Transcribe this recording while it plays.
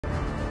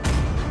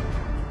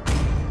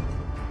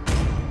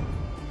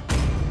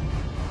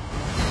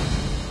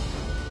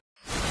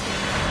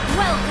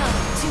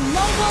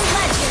Mobile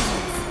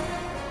Legends!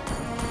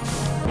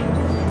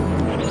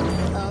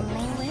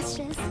 Only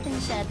wishes can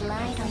shed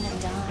light on the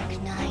dark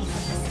night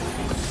of the sun.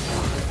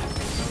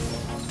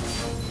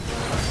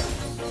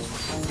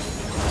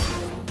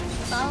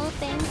 All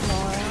things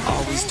more.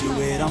 Always do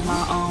it on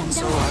my own,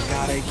 so I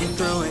gotta get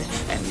through it.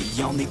 And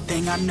the only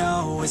thing I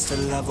know is to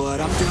love what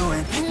I'm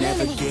doing.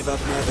 Never give up,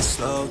 never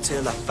slow,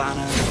 till I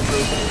finally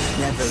prove it.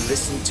 Never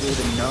listen to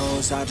the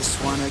no's, I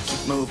just wanna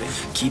keep moving.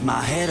 Keep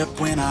my head up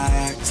when I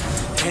act,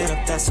 head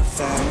up, that's a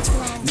fact.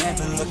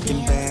 Never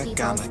looking back,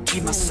 I'ma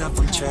keep myself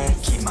on track.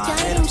 Keep my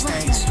head up,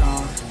 staying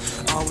strong,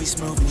 always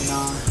moving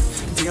on.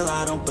 Feel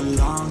I don't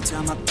belong,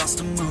 tell my thoughts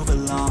to move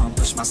along.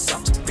 Push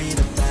myself to be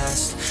the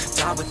best,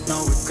 die with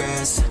no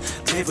regrets.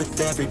 Live with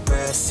every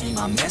breath, see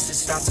my message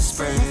start to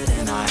spread.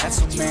 And I had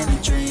so many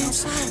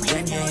dreams,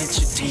 then you hit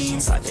your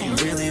teens. Life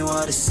ain't really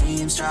what it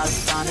seems, try to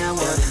find out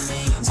what it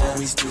means.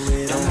 Always do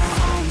it on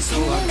my own, so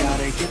I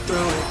gotta get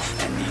through it.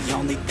 And the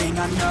only thing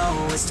I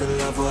know is to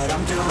love what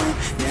I'm doing.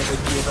 Never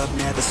give up,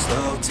 never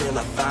slow, till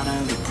I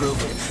finally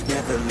prove it.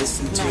 Never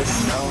listen to the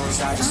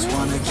no's, I just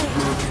wanna keep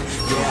moving.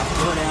 Yeah, I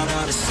put out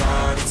all this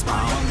art, it's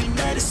my only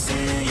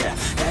medicine. Yeah,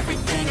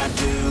 everything I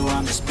do,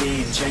 I'm just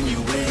being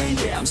genuine.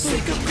 Yeah, I'm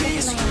sick of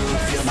being screwed,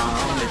 feel my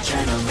own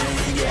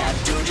adrenaline. Yeah, I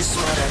do just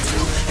what I do,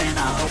 and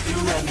I hope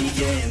you let me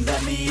in,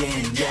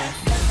 yeah.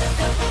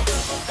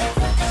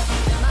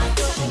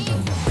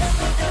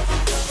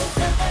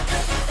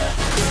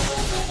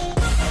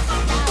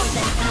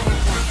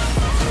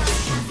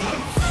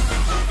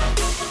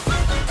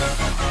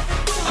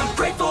 I'm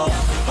grateful,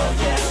 oh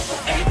yeah,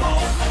 able,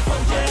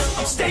 oh yeah,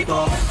 I'm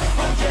stable,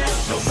 oh yeah,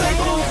 no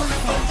label,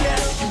 oh yeah,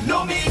 you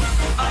know me,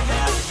 I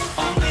have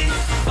only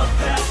a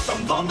path,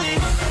 I'm lonely,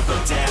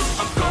 but damn,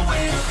 I'm going to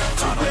win.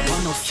 I don't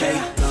want no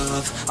fake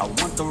love, I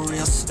want the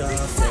real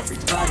stuff.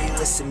 Everybody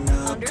listen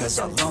up, cause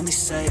I'll only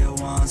say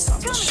it once. I'm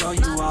gonna show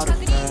you all the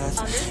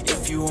path,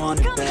 if you want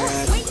it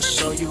bad. I'm gonna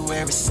show you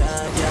every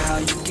side, yeah, how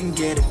you can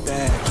get it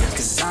back. Yeah,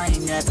 cause I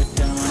ain't never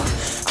done,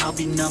 I'll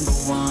be number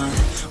one.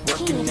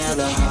 Working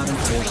hella hard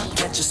until I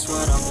get just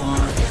what I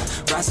want.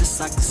 Yeah, rises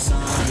like the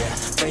sun, yeah,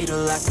 fatal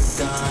like a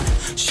gun.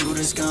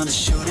 Shooter's gonna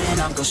shoot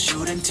and I'm gonna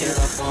shoot until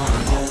I won.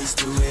 Always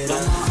do it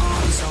on my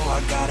own, so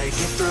I gotta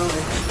get through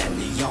it. And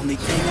the only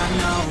thing I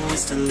know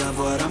is to love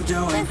what I'm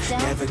doing.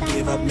 Never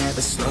give up,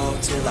 never slow,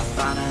 till I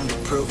finally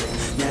prove it.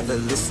 Never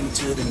listen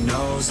to the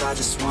no's, I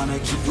just wanna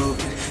keep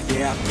moving.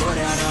 Yeah, I put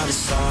out all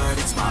this art,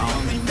 it's my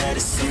only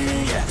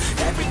medicine.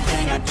 Yeah,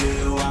 everything I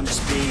do, I'm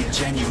just being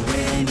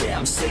genuine. Yeah,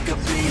 I'm sick of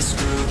being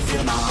screwed,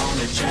 feel my own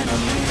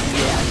adrenaline.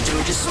 Yeah, I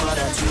do just what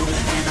I do,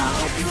 and I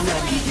hope you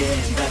let me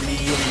in,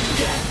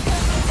 yeah.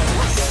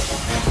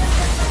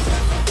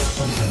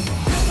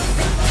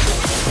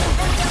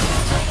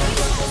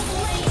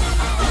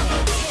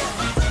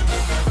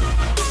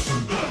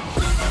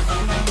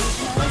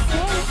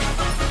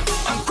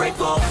 I'm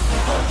grateful,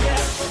 oh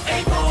yeah,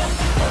 able,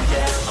 oh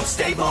yeah, I'm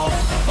stable,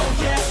 oh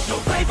yeah, no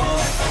label,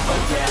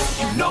 oh yeah,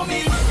 you know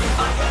me,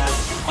 I have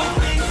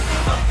only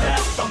a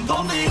path, I'm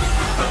lonely,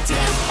 but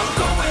damn, I'm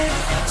going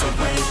to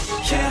win,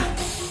 yeah.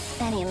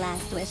 Any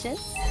last wishes?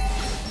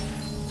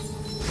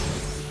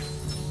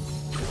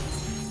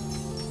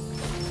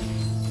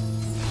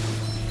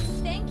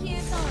 Thank you,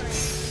 sorry.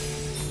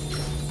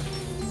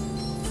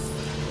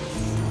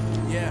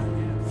 Yeah.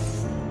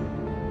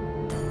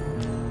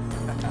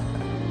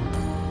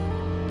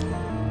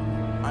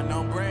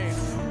 Unknown brain.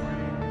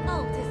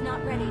 Ult is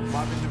not ready.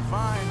 Marvin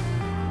Divine.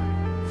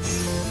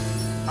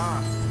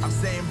 I'm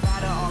saying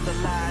bye to all the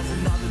lies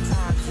and all the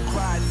times you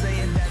cried,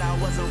 saying that I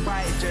wasn't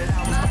right, yet I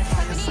was right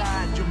by your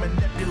side. You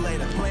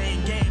manipulator,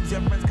 playing games,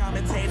 your friends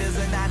commentators,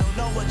 and I don't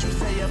know what you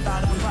say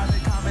about our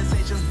private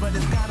conversations, but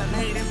it's got them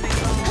hating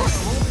things on the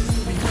rumors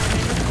to be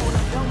claiming it's cool.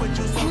 I'm done with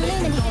you, so they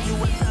can call you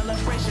a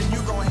celebration.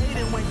 You gon' hate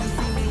it when you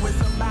see me with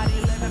somebody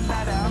living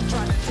better. I'm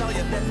trying to tell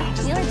you that me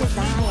just Your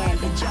desire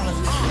and jealous.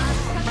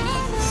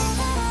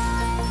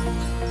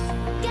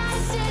 gotta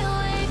stay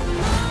away from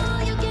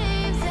all your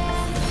games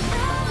and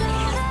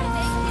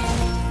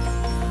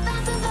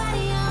find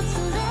somebody else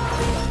to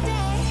love your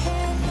day.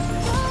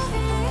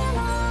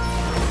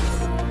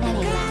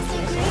 Any last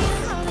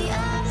wishes? On the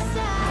other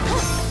side.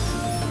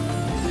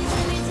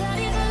 Let me tell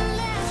you the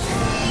last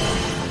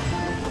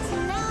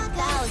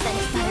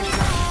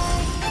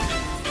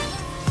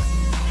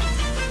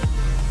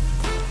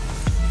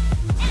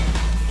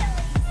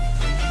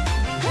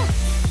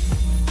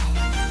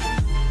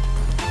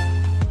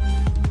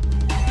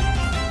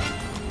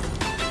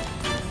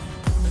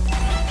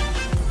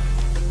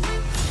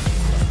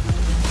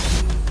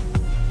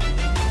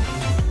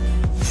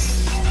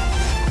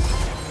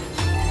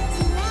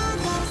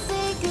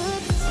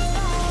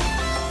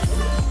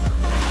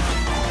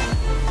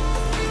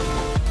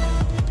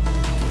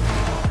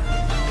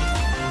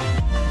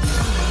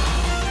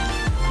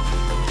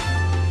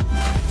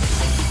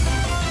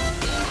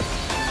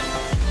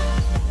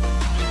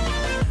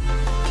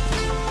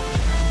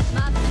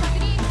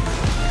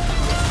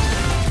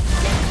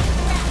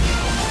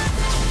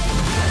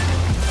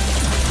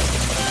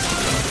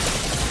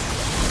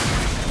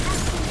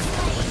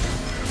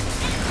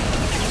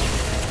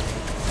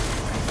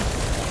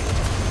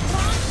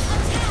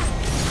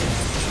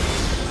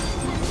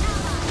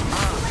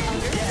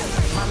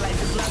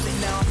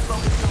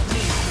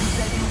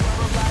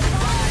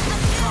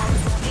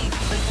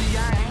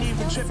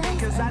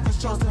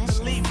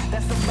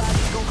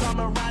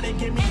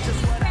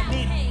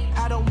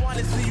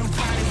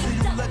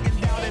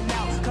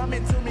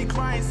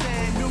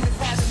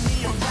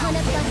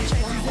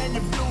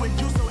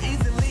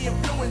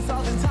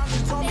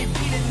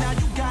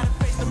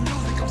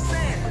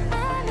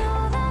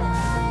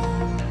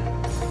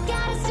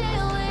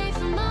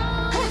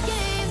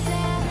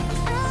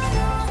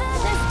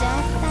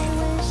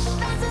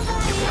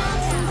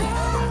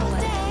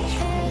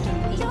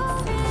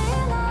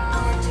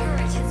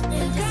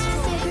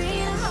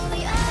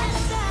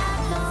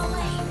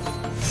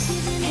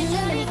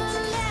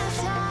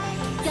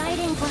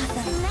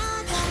Awesome. Now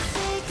I gotta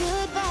say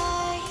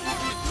goodbye.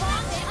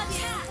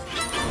 Attack!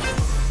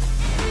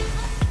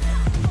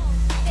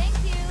 Thank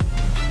you.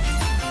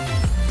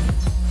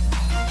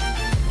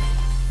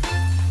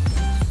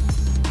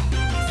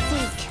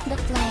 Seek the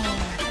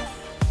flame.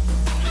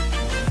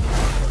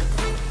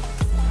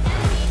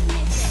 Enemy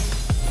missing.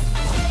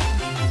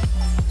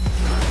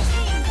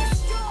 Team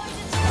destroyed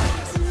the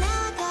turret. So now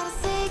I gotta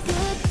say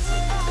goodbye.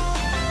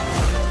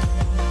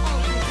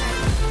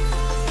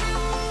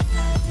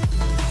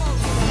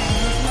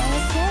 There's no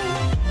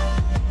escape.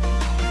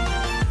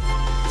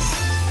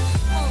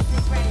 Ult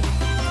is ready.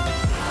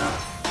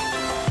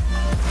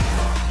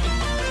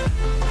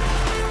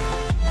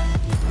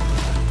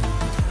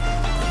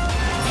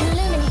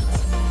 Illuminate.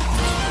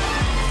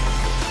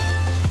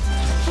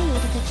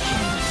 Heed the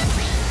candle.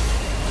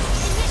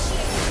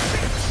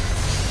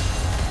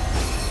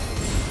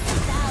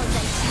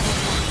 Thousand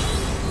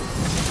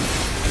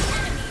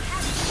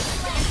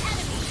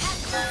Enemy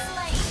has been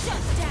slain.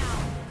 Shut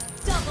down.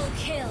 Double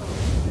kill.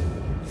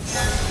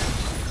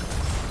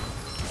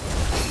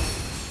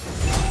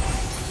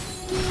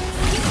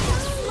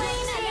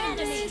 Slain an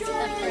enemy.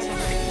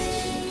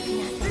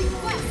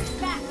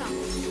 Request backup.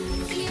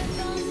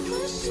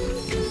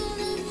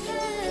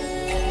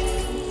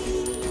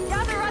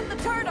 Gather up the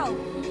turtle.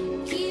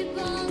 Keep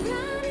on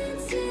running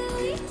till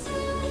we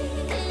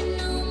die. And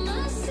no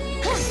mercy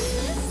in the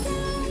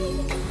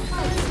sky.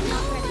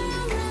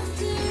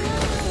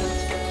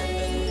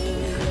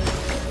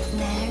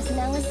 There's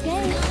no escape.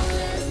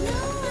 There's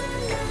nowhere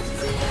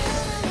left to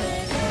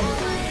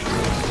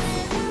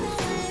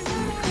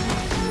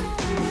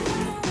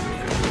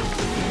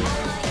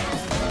Ally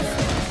has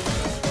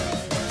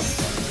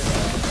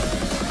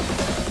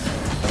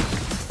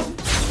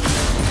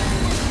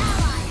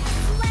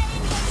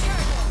slain the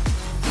turtle.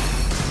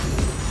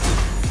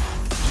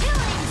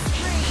 Killing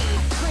spree.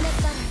 When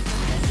it's done,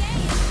 The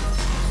game.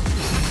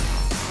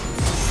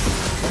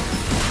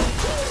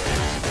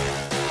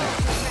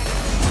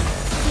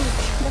 seek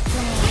the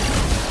flame.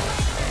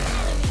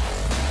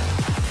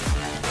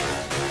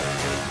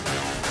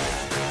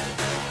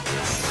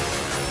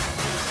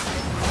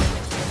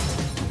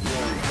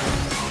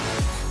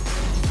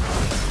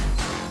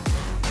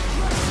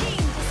 Your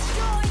team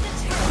destroyed the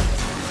turret.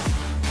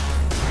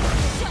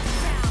 Shut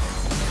down.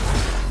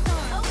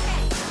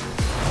 Okay.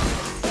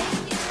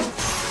 Thank you.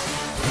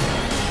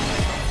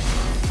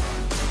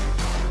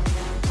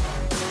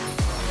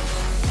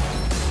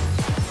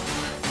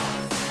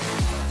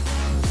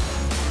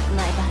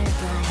 My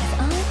butterflies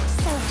aren't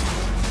so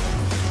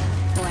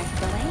tough. Worth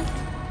the wait.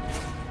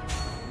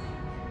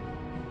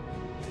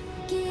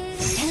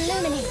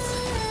 Illuminate.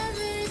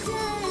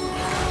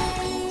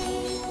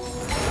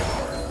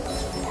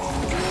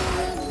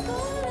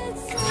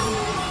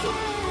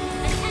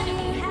 An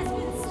enemy has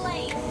been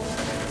slain.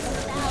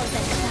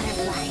 Thousand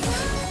butterflies.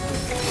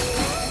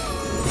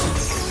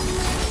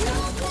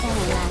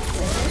 And last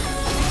with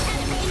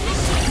Enemy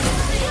initiated.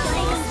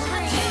 Killing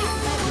spree.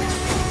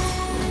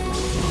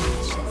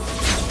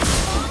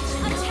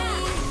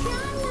 Attack.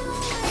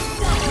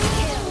 Double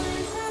kill.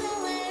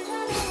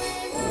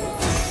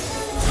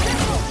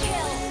 Triple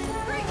kill.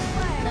 Great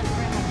play. the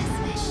frivolous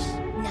wish.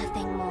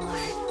 Nothing more.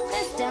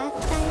 This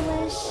death I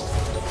wish.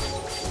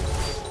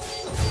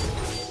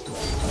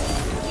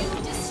 You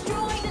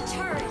destroyed a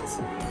turret.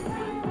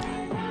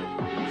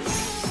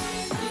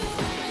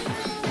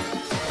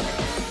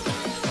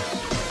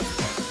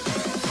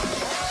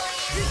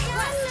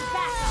 Request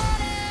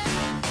backup.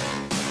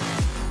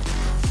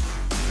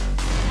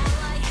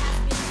 Ally has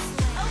been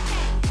slain.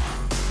 Okay.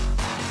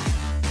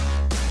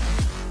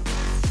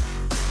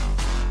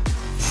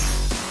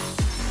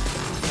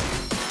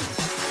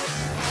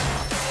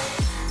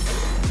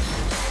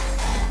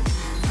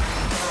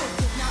 Ult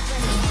is not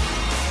ready.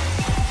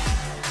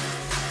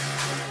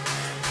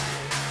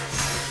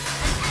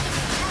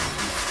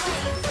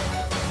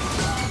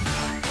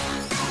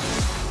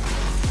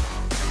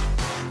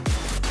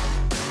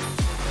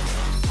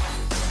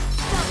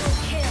 Double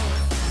kill.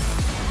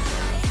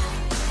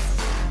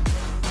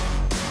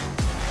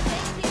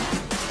 Thank you.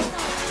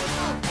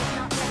 Ult is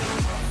not ready.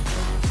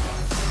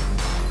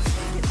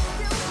 You can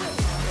still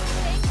win.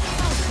 Thank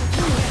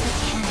you.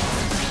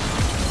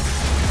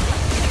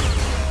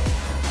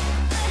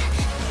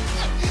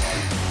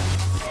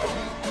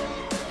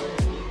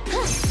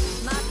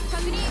 Map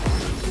確認.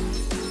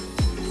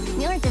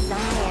 Your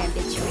desire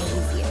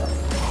betrays you.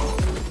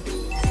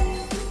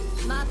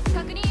 Map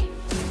確認.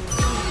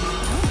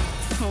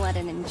 What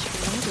an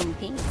intriguing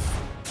piece.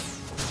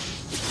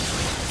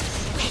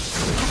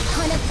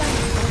 Upon a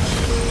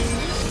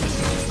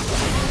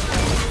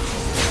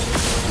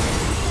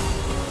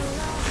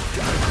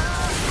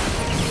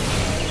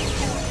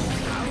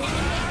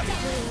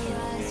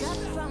Rise up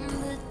from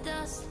the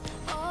dust.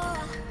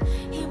 Oh,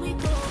 here we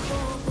go, go,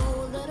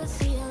 go. Let us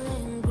heal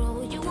and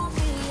grow. You won't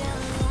be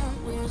alone.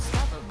 We're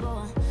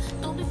unstoppable.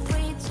 Don't be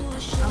afraid to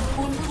show.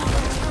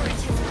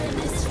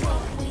 This is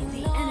what we know.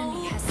 The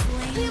enemy has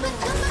slain. We will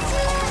come back to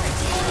life.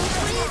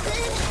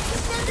 Breathe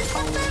in.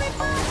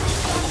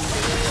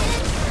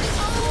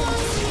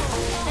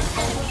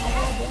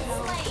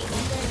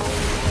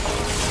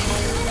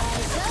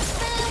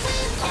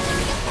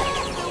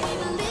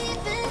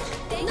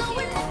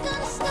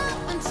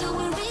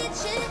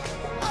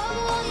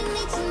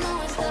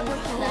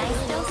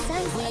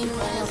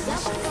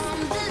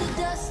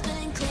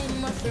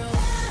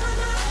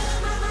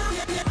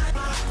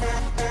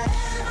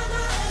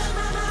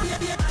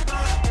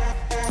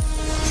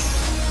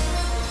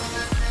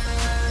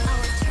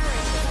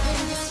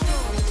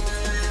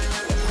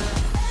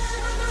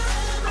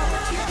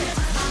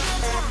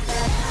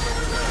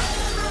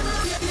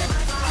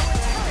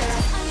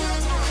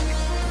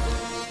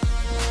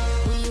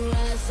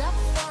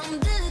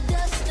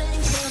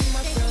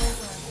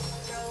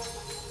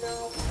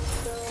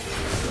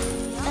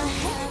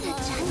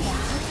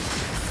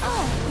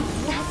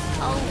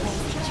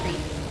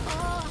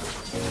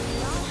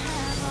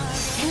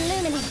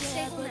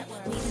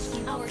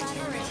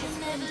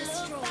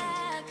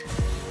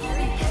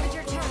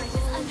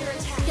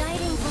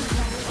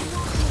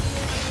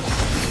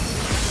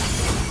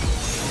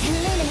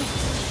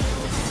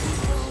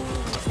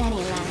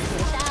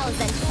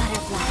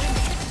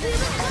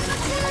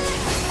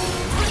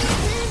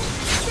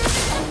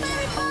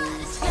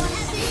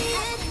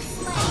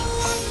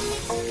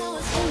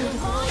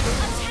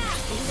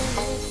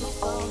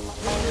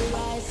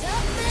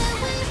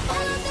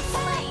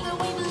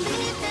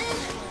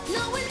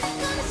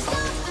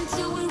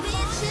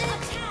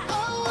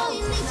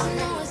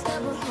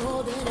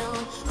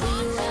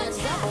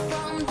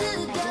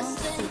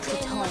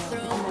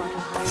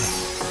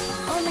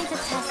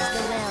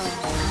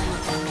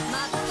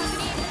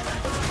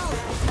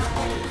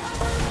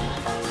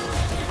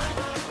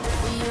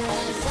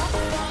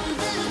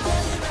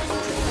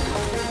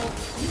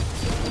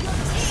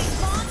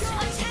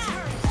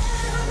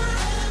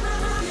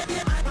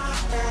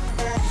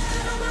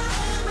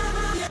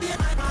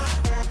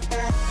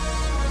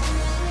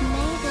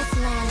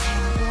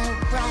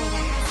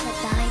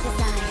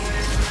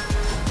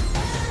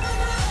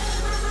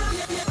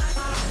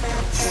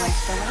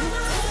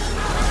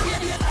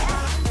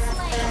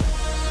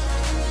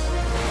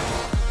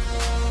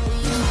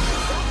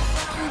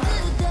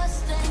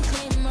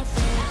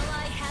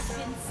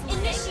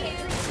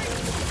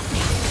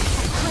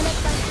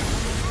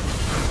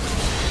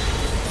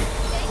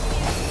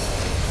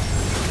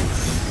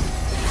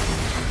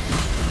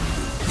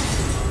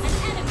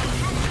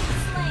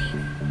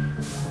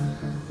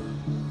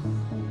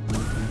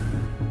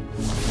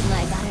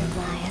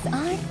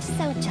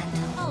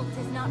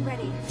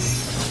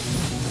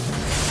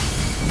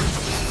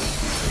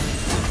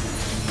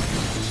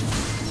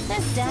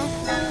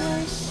 death I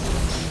wish.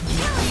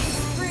 Killing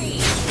spree.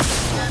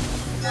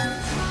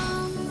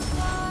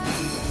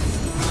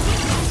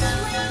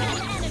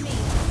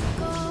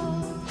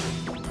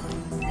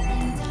 Slain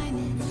an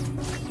enemy.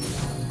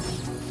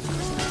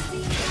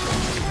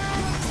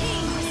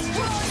 Team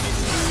destroyed the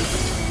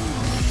turret.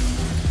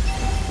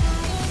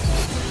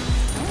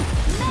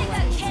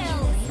 Mega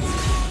kill.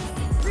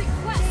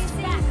 Request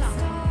backup.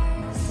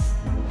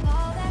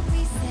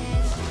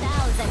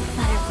 Thousand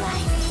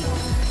butterflies.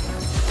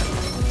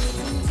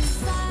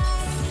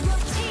 Your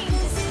team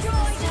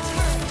destroyed a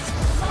turret.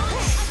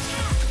 Launch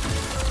attack.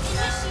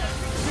 Initiate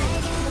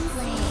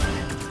retreat.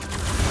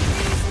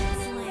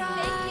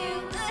 Thank you.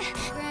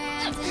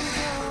 Grand and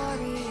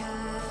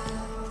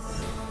glorious.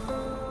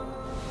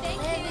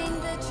 Thank you. Living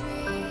the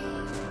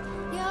dream,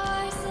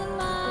 yours and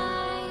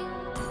mine.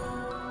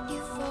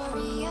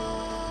 Euphoria.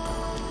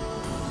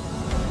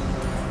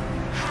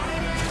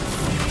 Hide and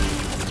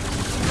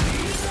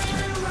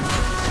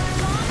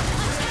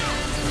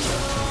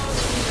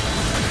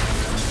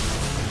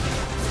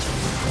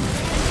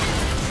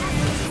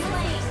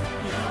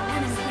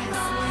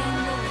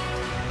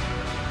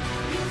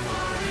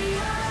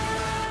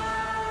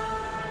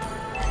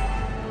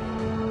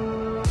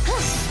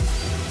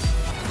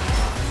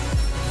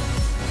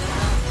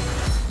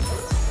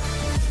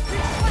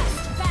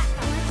Request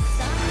backup.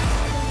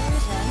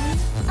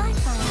 I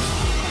find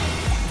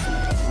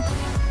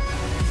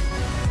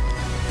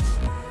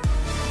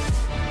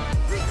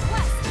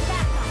Request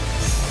backup.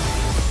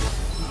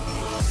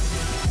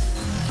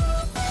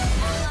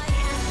 Ally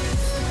has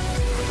been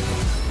slain.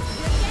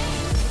 Good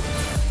game.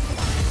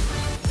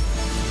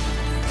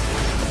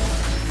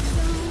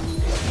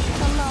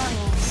 the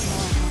longing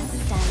stems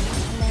from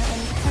their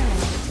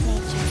impermanent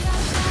nature.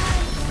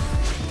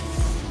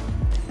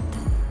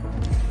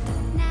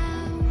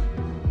 Now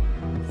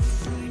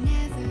or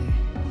never,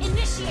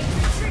 Initiate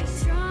retreat.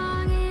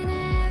 strong in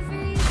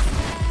every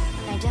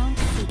step. I don't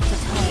seek to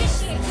toil.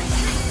 Initiate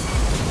retreat.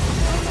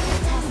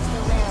 Test the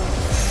will.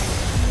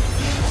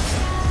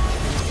 Initiate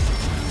retreat.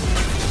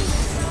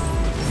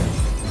 Slain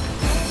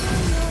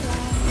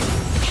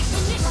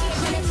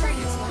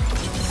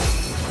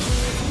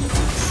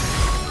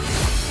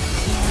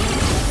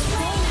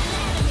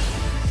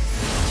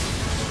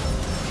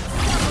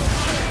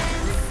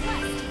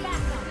an enemy. Request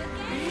backup. Killing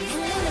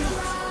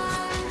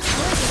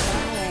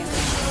spree.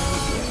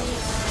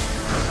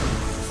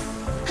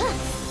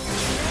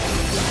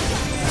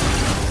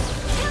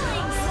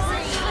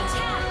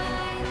 Attack.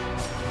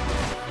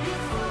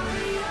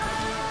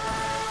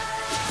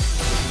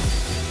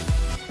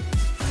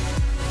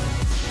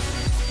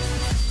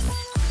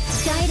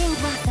 Guiding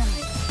blossom.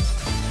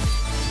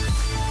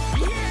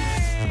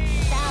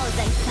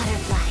 Thousand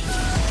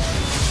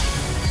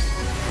butterflies.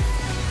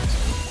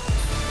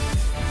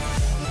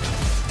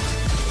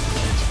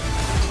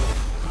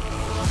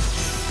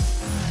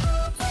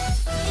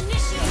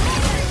 Initiate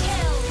mega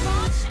kill.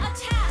 Launch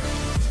attack.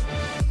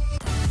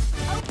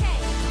 Okay.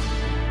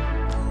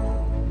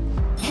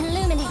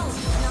 Illuminate.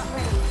 Not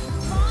ready.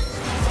 Launch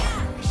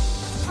attack.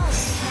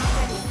 Pulse not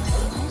ready.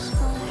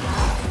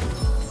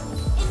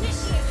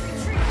 Initiate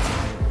retreat.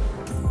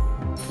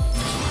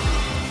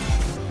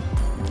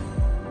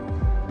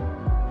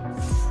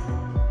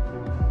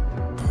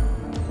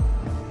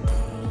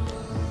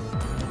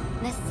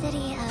 The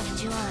city of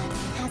Zhuxin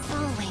has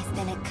always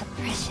been a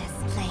capricious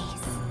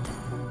place.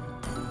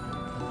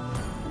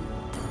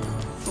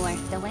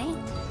 Worth the wait.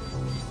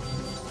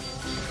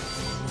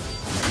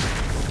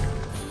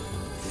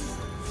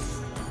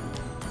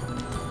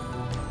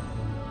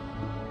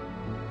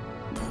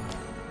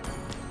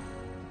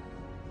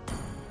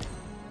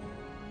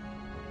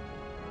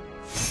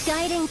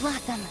 Guiding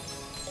blossom.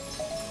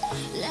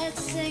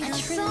 Let's sing A a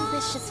true song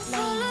vicious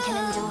flame can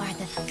endure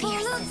the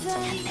fiercest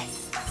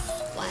tempest.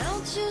 Why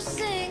don't you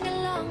sing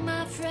along,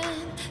 my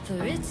friend?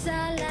 For it's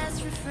our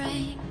last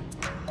refrain.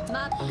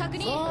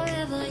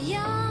 Forever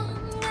young,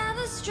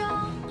 ever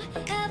strong,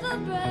 ever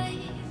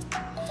brave.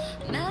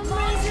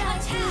 Memories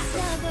like these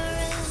never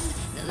end.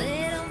 No,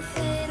 they don't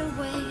fade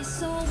away.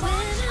 So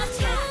when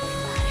Attack.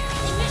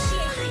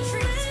 Initiate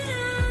retreat.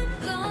 I'm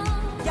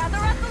gone, Gather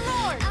at the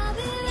Lord. I'll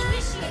be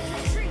Initiate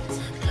retreat.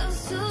 close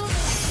to the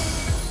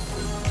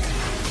sun.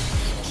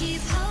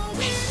 Keep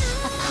holding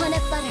on. Upon a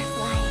butterfly.